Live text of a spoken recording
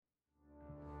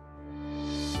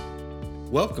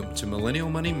Welcome to Millennial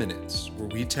Money Minutes, where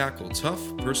we tackle tough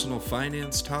personal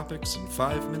finance topics in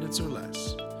 5 minutes or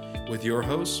less. With your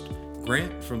host,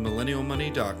 Grant from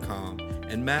MillennialMoney.com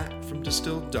and Matt from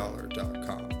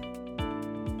DistilledDollar.com.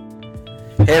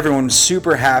 Hey everyone,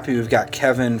 super happy. We've got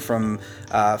Kevin from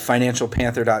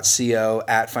financialpanther.co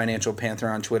at Financial Panther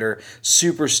on Twitter.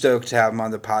 Super stoked to have him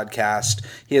on the podcast.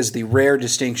 He has the rare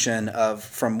distinction of,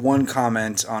 from one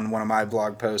comment on one of my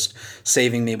blog posts,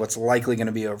 saving me what's likely going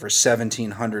to be over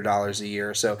 $1,700 a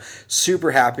year. So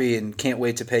super happy and can't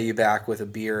wait to pay you back with a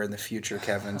beer in the future,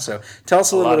 Kevin. So tell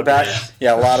us a little bit about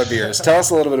a lot of beers. Tell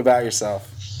us a little bit about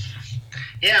yourself.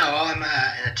 Yeah, well, I'm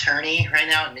an attorney right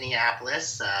now in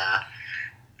Minneapolis.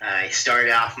 I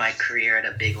started off my career at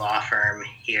a big law firm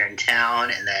here in town,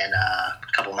 and then a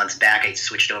couple months back I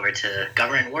switched over to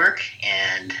government work,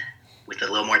 and with a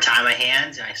little more time on my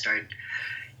hands, I started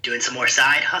doing some more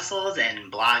side hustles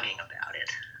and blogging about it.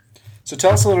 So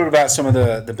tell us a little bit about some of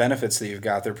the benefits that you've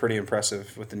got. They're pretty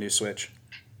impressive with the new switch.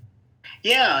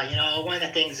 Yeah, one of the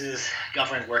things is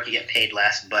government work, you get paid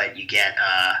less, but you get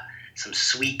some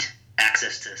sweet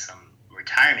access to some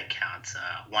retirement accounts.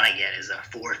 One I get is a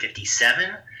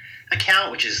 457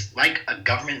 account, which is like a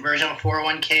government version of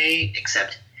 401k,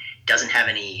 except doesn't have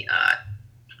any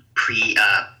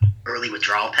early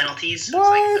withdrawal penalties. So it's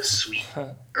like a sweet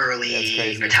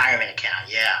early retirement account.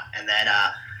 Yeah, and then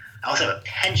I also have a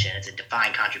pension. It's a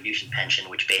defined contribution pension,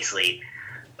 which basically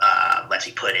lets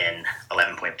me put in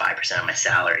 11.5% of my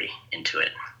salary into it.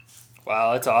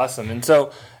 Wow, that's awesome. And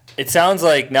so it sounds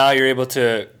like now you're able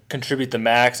to contribute the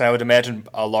max, and I would imagine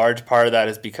a large part of that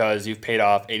is because you've paid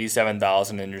off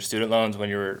 $87,000 in your student loans when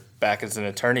you were back as an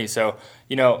attorney. So,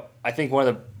 I think one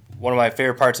of my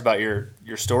favorite parts about your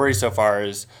story so far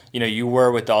is, you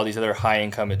were with all these other high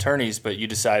income attorneys, but you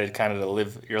decided kind of to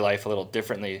live your life a little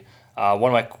differently. One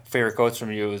of my favorite quotes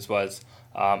from you was,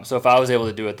 so if I was able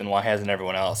to do it, then why hasn't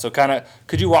everyone else? So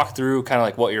could you walk through kind of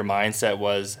like what your mindset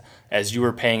was as you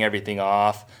were paying everything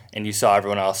off and you saw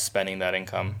everyone else spending that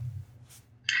income?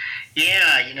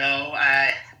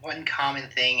 Yeah, one common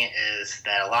thing is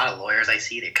that a lot of lawyers I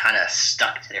see, they're kind of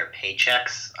stuck to their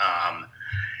paychecks,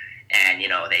 and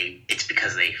it's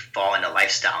because they fall into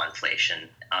lifestyle inflation.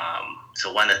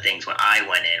 So one of the things when I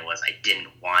went in was I didn't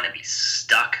want to be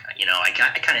stuck.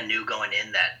 I kind of knew going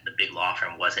in that the big law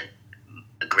firm wasn't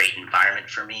a great environment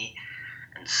for me,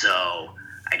 and so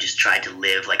I just tried to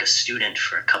live like a student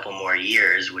for a couple more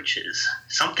years, which is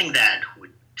something that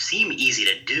would seem easy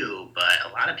to do, but a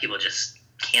lot of people just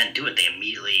can't do it. They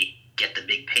immediately get the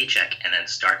big paycheck and then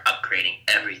start upgrading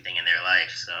everything in their life.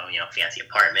 So, fancy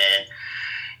apartment,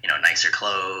 nicer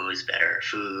clothes, better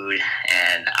food.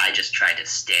 And I just tried to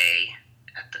stay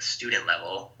at the student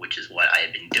level, which is what I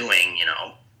had been doing,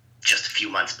 just a few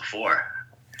months before.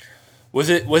 Was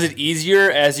it easier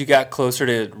as you got closer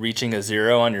to reaching a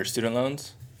zero on your student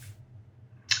loans?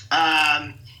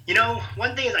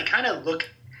 One thing is I kind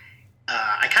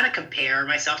of compare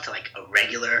myself to like a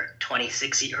regular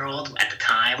 26-year-old at the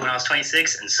time when I was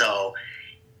 26. And so,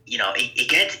 it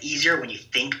gets easier when you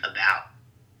think about,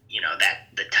 that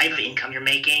the type of income you're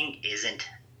making isn't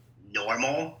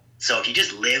normal. So if you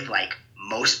just live like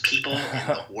most people in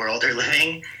the world are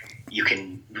living, you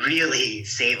can really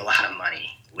save a lot of money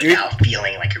without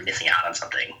feeling like you're missing out on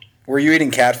something. Were you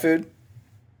eating cat food?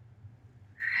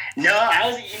 No, I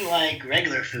was eating like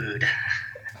regular food.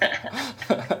 I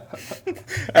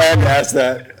had to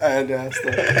ask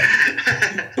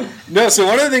that. No, so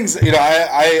one of the things,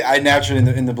 I naturally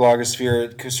in the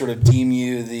blogosphere could sort of deem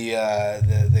you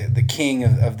the king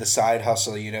of the side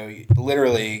hustle.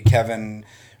 Literally, Kevin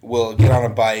will get on a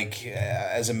bike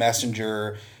as a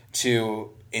messenger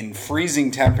to, in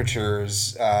freezing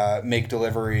temperatures, make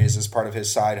deliveries as part of his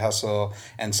side hustle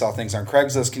and sell things on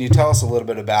Craigslist. Can you tell us a little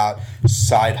bit about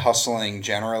side hustling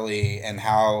generally and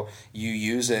how you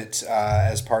use it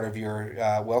as part of your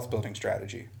wealth building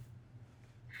strategy?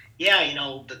 Yeah,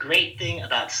 the great thing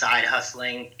about side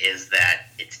hustling is that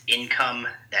it's income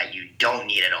that you don't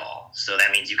need at all. So that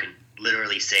means you can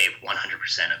literally save 100%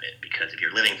 of it, because if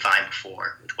you're living fine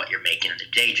before with what you're making in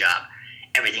a day job,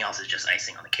 everything else is just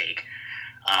icing on the cake.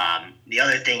 The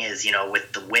other thing is,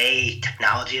 with the way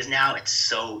technology is now, it's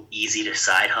so easy to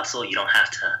side hustle. You don't have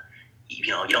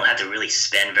to really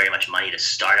spend very much money to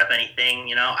start up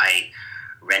anything. I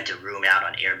rent a room out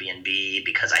on Airbnb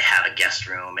because I have a guest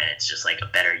room, and it's just like a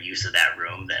better use of that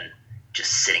room than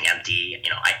just sitting empty.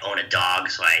 I own a dog,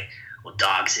 so I will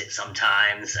dog sit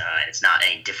sometimes. It's not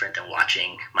any different than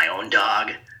watching my own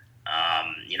dog.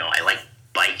 I like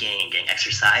biking and getting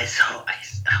exercise, so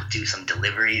I'll do some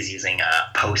deliveries using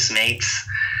Postmates,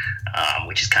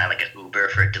 which is kind of like an Uber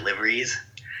for deliveries.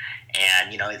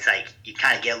 And, it's like you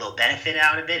kind of get a little benefit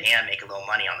out of it and make a little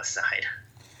money on the side.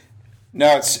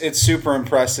 No, it's super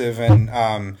impressive.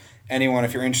 And anyone,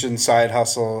 if you're interested in side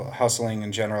hustling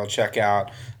in general, check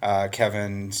out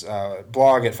Kevin's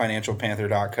blog at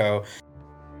financialpanther.co.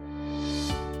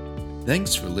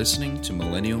 Thanks for listening to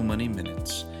Millennial Money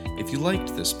Minutes. If you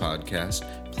liked this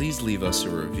podcast, please leave us a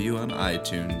review on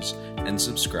iTunes and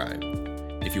subscribe.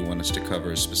 If you want us to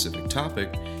cover a specific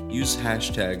topic, use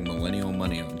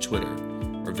 #MillennialMoney on Twitter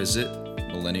or visit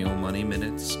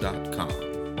millennialmoneyminutes.com.